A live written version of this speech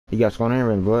You guys going to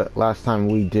remember last time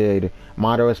we did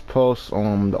Madara's Pulse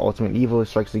on the Ultimate Evil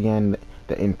Strikes Again,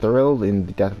 the Enthralled, and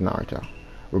the Death of Naruto.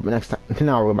 Next time,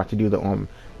 now we're about to do the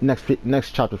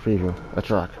next chapter preview. Let's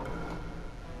rock.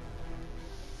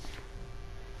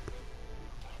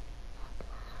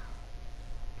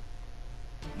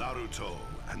 Naruto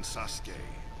and Sasuke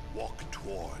walk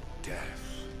toward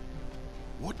death.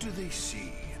 What do they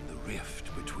see in the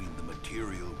rift between the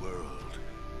material world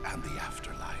and the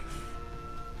afterlife?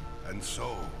 And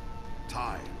so,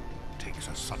 time takes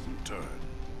a sudden turn.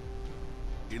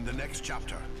 In the next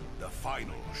chapter, the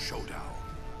final showdown.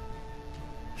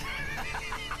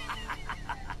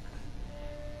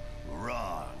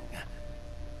 Wrong.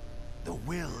 The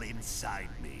will inside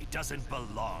me doesn't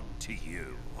belong to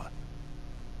you.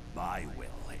 My will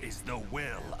is the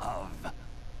will of...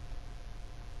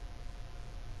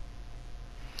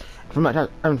 From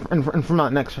that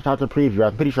next chapter preview,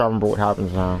 I'm pretty sure I remember what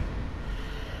happens now.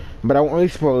 But I won't really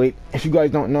spoil it. If you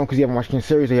guys don't know, because you haven't watched the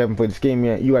series or you haven't played this game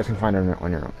yet, you guys can find it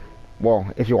on your own. Well,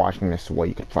 if you're watching this, well,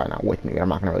 you can find out with me, but I'm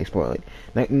not going to really spoil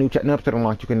it. New episode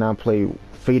unlocked, you can now play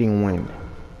Fading Wind.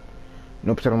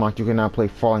 New episode unlocked, you can now play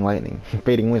Falling Lightning.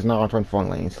 Fading Wind is not on Falling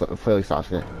Lightning, it's clearly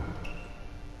Sasuke.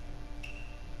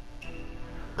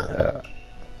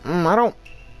 I don't...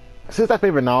 Since I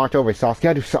favorite Naruto over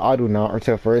Sasuke, I'll do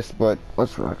Naruto first, but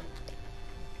let's rock.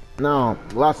 Now,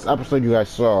 last episode you guys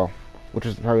saw, which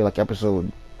was probably like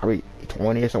episode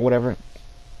 20 or something, whatever.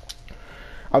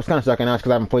 I was kind of second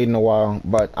because I haven't played in a while,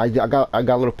 but I got a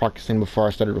little practice in before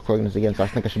I started recording this again, so I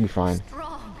think I should be fine.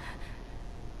 Strong.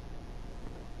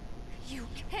 You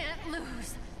can't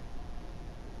lose.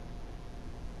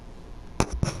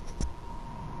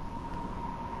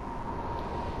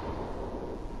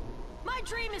 My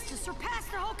dream is to surpass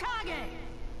the Hokage.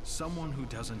 Someone who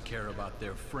doesn't care about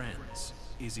their friends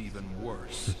is even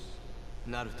worse.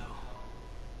 Naruto,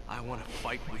 I want to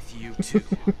fight with you too.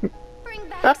 Bring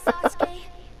back Sasuke.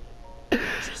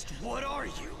 Just what are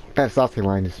you? That Sasuke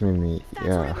line just made me, That's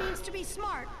yeah. what it means to be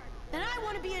smart. Then I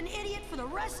want to be an idiot for the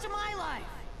rest of my life.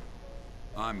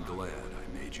 I'm glad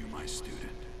I made you my student.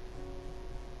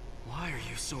 Why are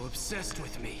you so obsessed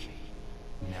with me?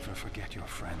 Never forget your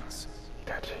friends.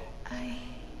 Gotcha. I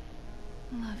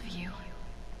love you.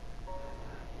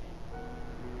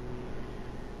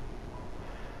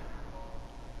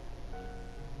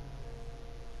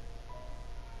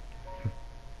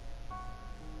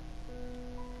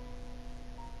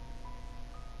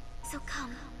 So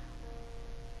come.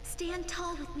 Stand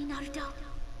tall with me, Naruto.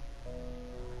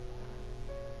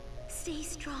 Stay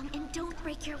strong and don't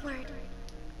break your word.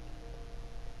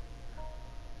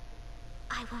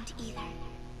 I won't either.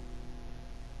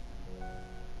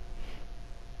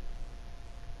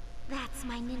 That's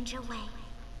my ninja way.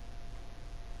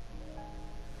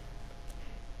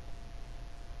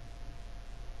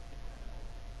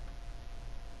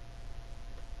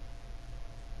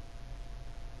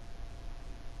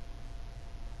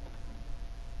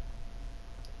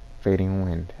 Fading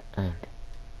Wind, and...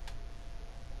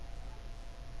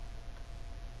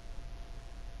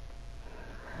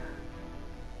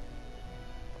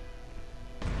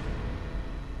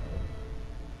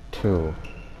 Two.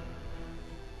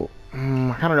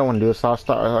 I kind of don't want to do a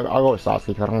Sasuke. I'll go with Sasuke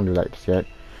because I don't want to do that just yet.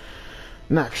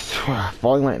 Next,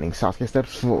 Falling Lightning. Sasuke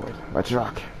steps forward. Let's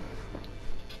rock.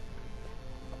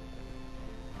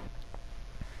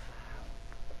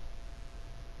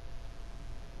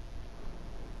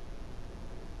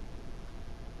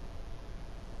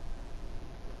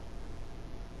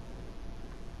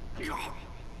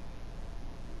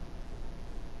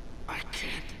 I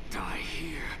can't die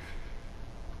here.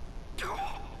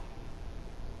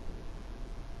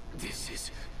 This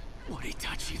is what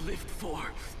Itachi lived for.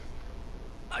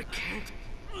 I can't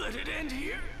let it end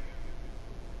here.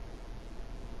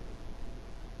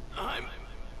 I'm...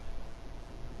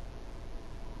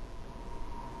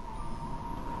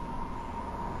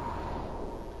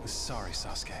 Sorry,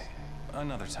 Sasuke.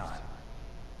 Another time.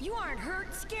 You aren't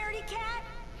hurt, scaredy cat?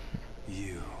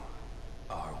 You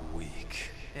are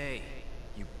weak. Hey,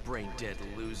 you brain-dead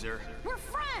loser. We're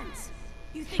friends!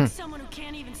 You think someone who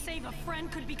can't even save a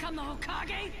friend could become the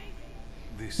Hokage?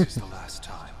 This is the last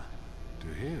time. To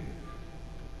him,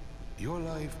 your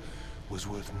life was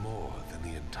worth more than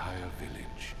the entire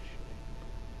village.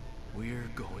 We're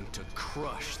going to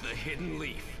crush the Hidden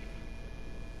Leaf.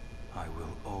 I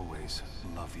will always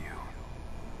love you.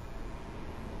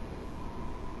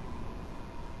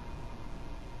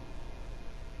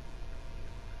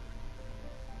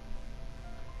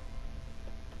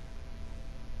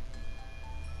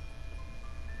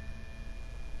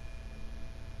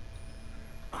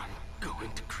 I'm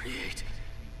going to create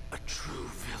a true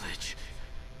village.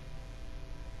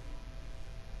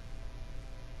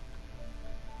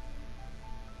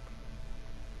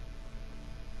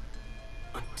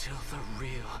 the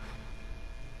real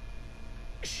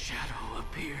shadow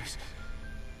appears.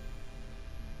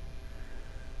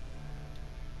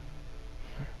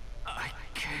 I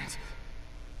can't.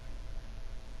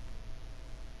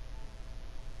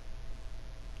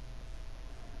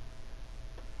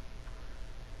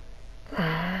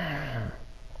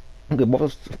 Okay, both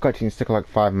those cutscenes took like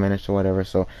 5 minutes or whatever,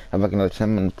 so I have like another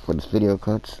 10 minutes for this video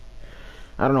cuts.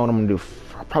 I don't know what I'm gonna do.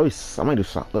 I might do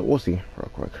something. We'll see real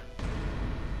quick.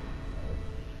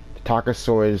 The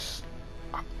Takasaur is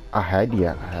ahead,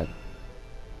 yeah, ahead.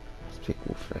 Let's take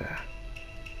Wolfare.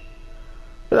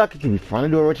 I feel like it could be fun to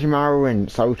do Orochimaru and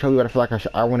Sarutobi, but I feel like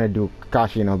I want to do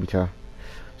Kakashi and Obito.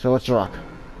 So let's rock.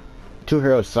 2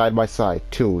 heroes side by side.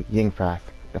 2 Ying Path.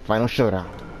 The final showdown.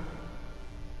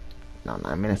 Now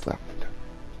 9 minutes left.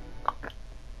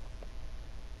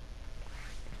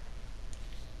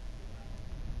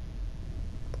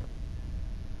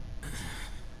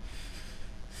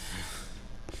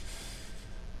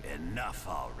 Enough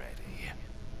already.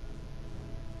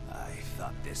 I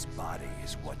thought this body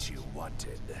is what you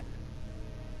wanted.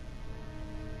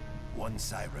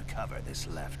 Once I recover this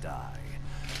left eye,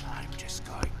 I'm just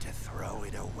going to throw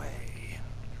it away.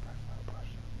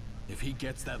 If he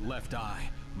gets that left eye,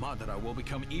 Madara will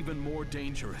become even more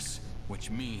dangerous, which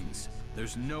means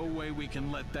there's no way we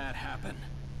can let that happen.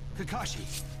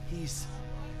 Kakashi, he's...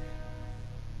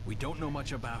 We don't know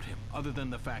much about him, other than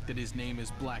the fact that his name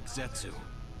is Black Zetsu.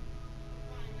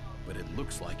 But it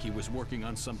looks like he was working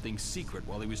on something secret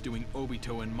while he was doing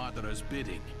Obito and Madara's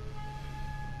bidding.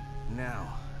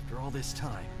 Now, after all this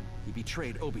time, he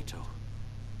betrayed Obito.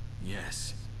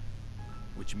 Yes.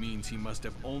 Which means he must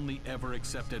have only ever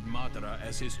accepted Madara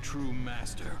as his true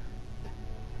master.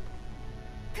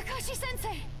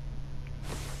 Kakashi-sensei!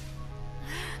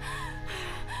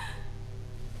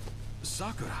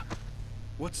 Sakura!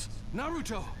 What's...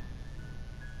 Naruto!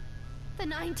 The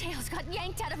Nine Tails got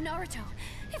yanked out of Naruto.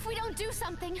 If we don't do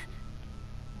something...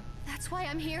 That's why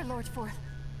I'm here, Lord Fourth.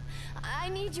 I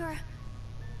need your...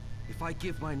 If I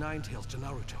give my Nine Tails to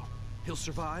Naruto, he'll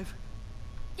survive?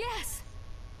 Yes!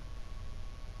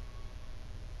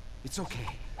 It's okay.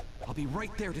 I'll be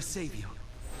right there to save you.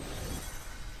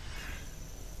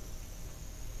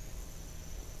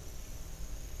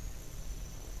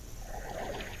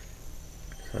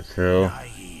 That's true.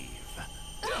 Naive.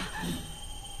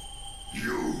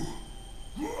 You!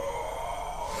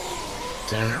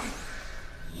 Damn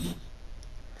it.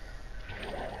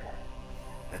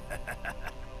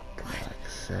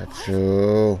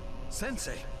 Zetsu.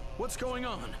 Sensei, what's going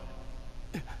on?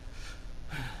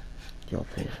 You'll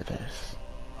pay for this.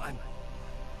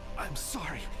 I'm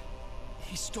sorry.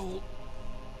 He stole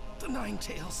the Nine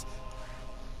Tails.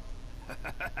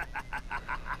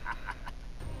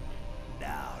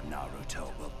 Now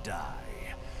Naruto will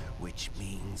die, which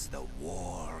means the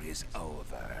war is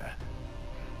over.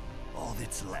 All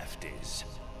that's left is...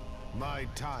 My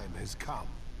time has come.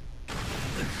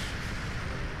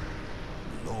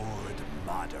 Lord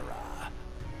Madara.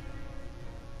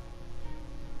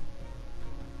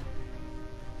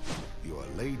 You are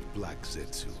late, Black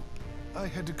Zetsu. I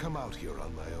had to come out here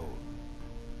on my own.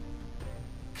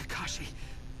 Kakashi,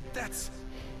 that's...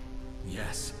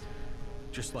 Yes.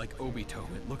 Just like Obito,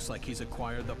 it looks like he's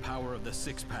acquired the power of the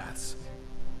Six Paths.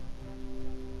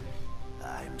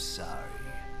 I'm sorry,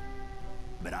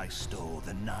 but I stole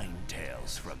the Nine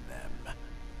Tails from them.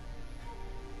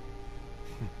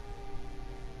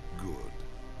 Good.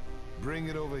 Bring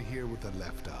it over here with the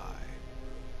left eye.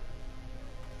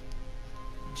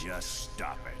 Just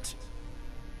stop it.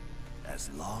 As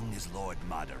long as Lord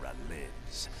Madara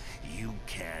lives, you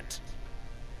can't...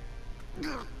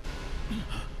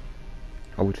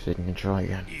 Oh, we're taking control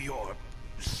again. You're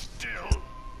still...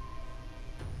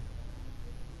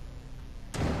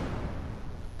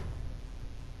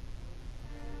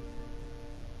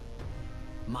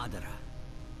 Madara.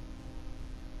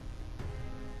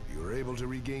 You're able to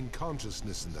regain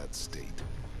consciousness in that state.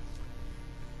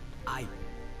 I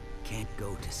can't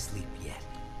go to sleep yet.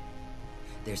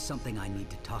 There's something I need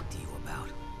to talk to you about.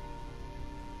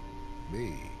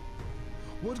 Me?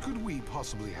 What could we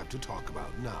possibly have to talk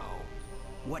about now?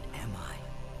 What am I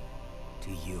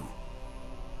to you?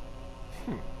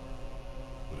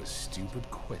 What a stupid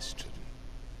question.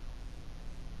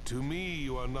 To me,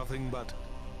 you are nothing but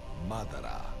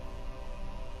Madara.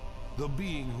 The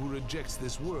being who rejects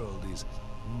this world is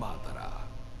Madara.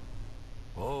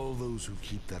 All those who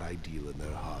keep that ideal in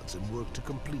their hearts and work to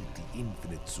complete the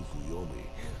infinite Tsukuyomi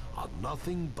are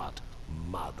nothing but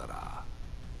Madara.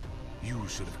 You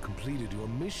should have completed your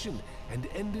mission and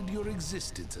ended your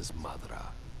existence as Madara.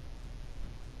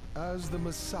 As the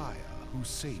Messiah who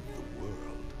saved the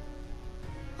world.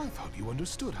 I thought you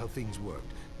understood how things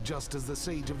worked, just as the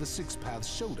Sage of the Six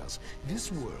Paths showed us.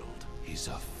 This world is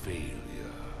a failure.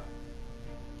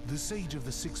 The Sage of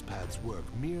the Six Paths' work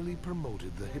merely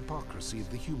promoted the hypocrisy of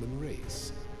the human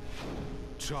race.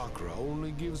 Chakra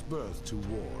only gives birth to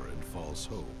war and false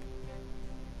hope.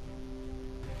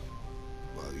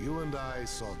 While you and I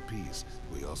sought peace,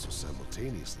 we also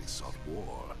simultaneously sought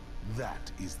war.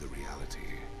 That is the reality.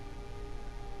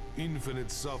 Infinite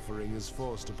suffering is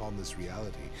forced upon this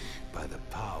reality by the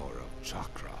power of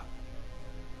Chakra.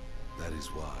 That is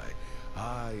why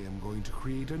I am going to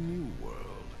create a new world.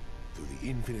 Through the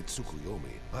infinite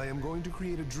Tsukuyomi, I am going to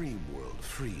create a dream world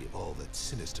free of all that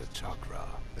sinister Chakra.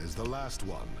 As the last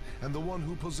one, and the one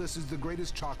who possesses the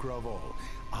greatest Chakra of all,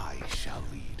 I shall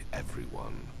lead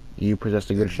everyone. You possess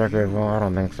the good Chakra of all? I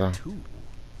don't think so. Too.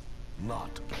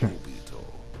 Not Obito.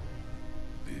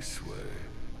 This way.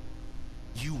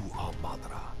 You are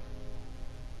Madara.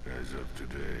 As of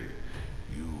today,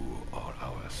 you are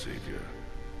our savior.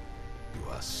 You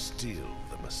are still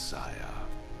the Messiah.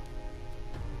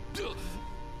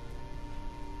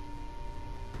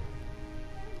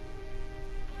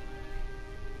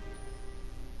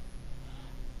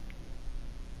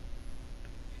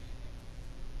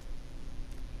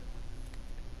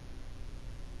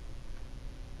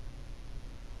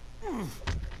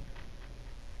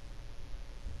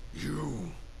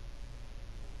 You.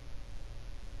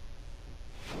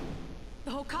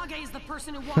 The Hokage is the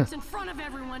person who walks in front of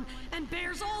everyone and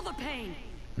bears all the pain.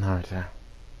 Naruto.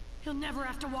 He'll never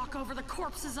have to walk over the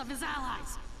corpses of his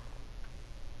allies.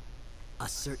 A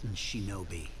certain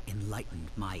shinobi enlightened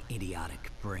my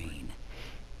idiotic brain.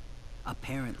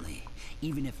 Apparently,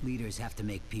 even if leaders have to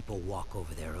make people walk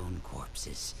over their own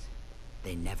corpses,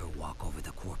 they never walk over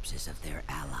the corpses of their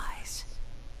allies.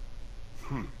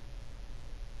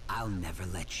 I'll never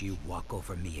let you walk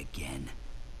over me again.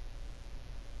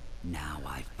 Now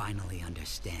I finally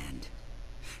understand.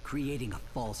 Creating a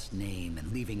false name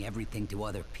and leaving everything to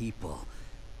other people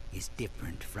is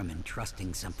different from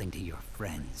entrusting something to your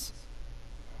friends.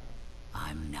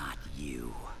 I'm not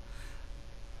you.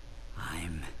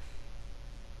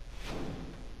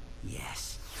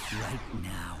 Yes, right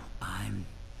now, I'm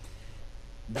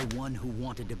the one who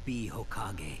wanted to be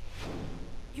Hokage.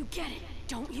 You get it,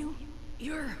 don't you?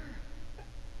 You're...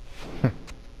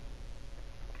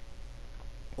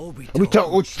 Obito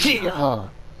Uchiha!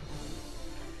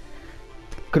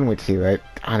 Couldn't wait to see that,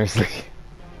 honestly.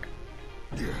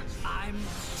 I'm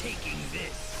taking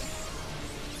this.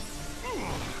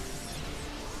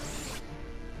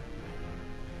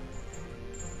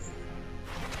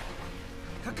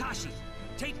 Kakashi,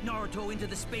 take Naruto into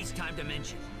the space-time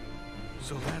dimension.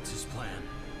 So that's his plan.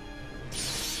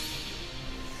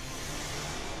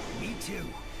 Me too.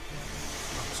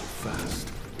 Not so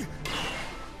fast.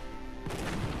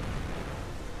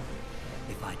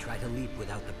 If I try to leap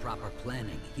without the proper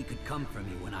planning, he could come for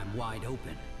me when I'm wide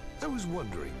open. I was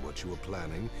wondering what you were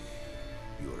planning.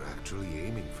 You were actually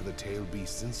aiming for the tail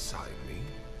beasts inside me.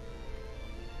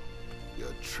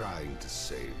 You're trying to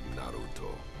save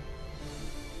Naruto.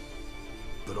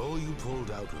 But all you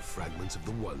pulled out were fragments of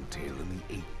the One Tail and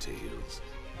the Eight Tails.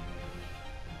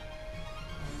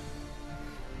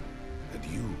 And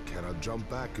you cannot jump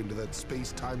back into that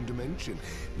space-time dimension,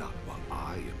 not while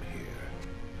I am here.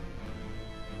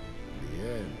 In the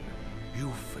end, you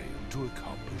failed to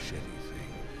accomplish anything.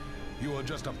 You are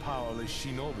just a powerless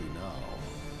shinobi now.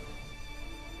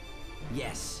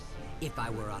 Yes, if I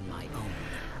were on my own.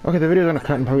 Okay, the video's gonna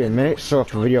cut in probably a minute, so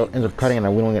if the video ends up cutting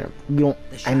and we don't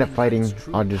end up fighting,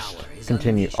 I'll just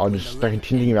continue. I'll just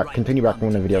continue back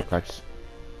when the video cuts.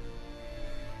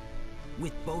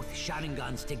 With both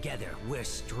Sharingans together, we're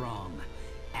strong.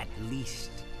 At least.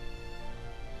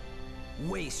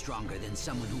 Way stronger than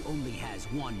someone who only has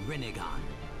one Rinnegan.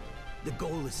 The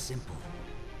goal is simple.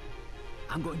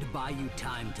 I'm going to buy you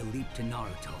time to leap to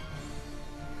Naruto.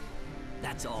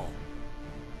 That's all.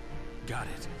 Got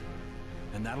it.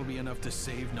 And that'll be enough to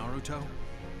save Naruto?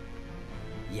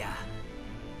 Yeah.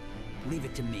 Leave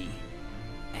it to me,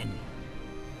 and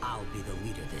I'll be the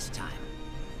leader this time.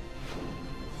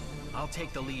 I'll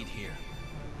take the lead here.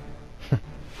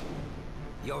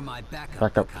 You're my backup,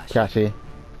 Backup, Kakashi. Kakashi.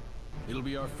 It'll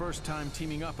be our first time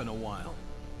teaming up in a while.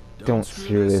 Don't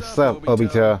screw this up,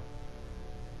 Obito.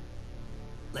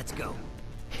 Let's go.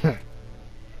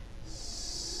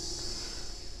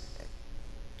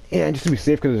 Yeah, just to be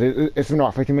safe, because it's been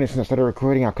about 15 minutes since I started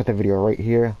recording, I'll cut the video right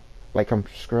here. Like, comment,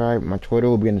 subscribe. My Twitter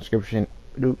will be in the description.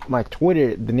 My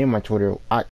Twitter, the name of my Twitter,